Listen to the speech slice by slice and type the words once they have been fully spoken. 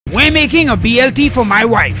We're making a BLT for my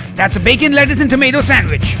wife. That's a bacon, lettuce and tomato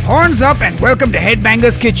sandwich. Horns up and welcome to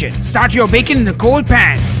Headbanger's Kitchen. Start your bacon in a cold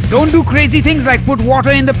pan. Don't do crazy things like put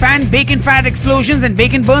water in the pan. Bacon fat explosions and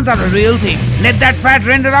bacon burns are a real thing. Let that fat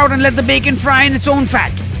render out and let the bacon fry in its own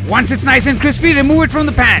fat. Once it's nice and crispy, remove it from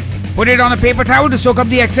the pan. Put it on a paper towel to soak up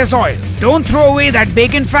the excess oil. Don't throw away that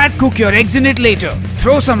bacon fat, cook your eggs in it later.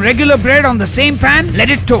 Throw some regular bread on the same pan, let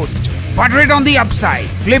it toast. Butter it on the upside.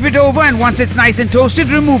 Flip it over and once it's nice and toasted,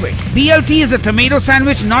 remove it. BLT is a tomato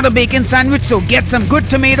sandwich, not a bacon sandwich, so get some good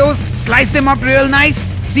tomatoes, slice them up real nice,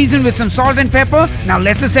 season with some salt and pepper. Now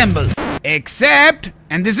let's assemble. Except,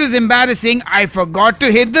 and this is embarrassing, I forgot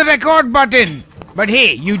to hit the record button. But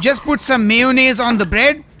hey, you just put some mayonnaise on the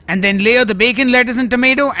bread, and then layer the bacon, lettuce and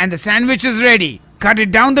tomato and the sandwich is ready. Cut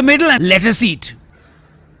it down the middle and let us eat.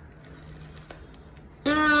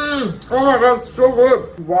 Oh my god, so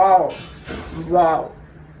good. Wow. Wow.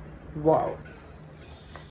 Wow.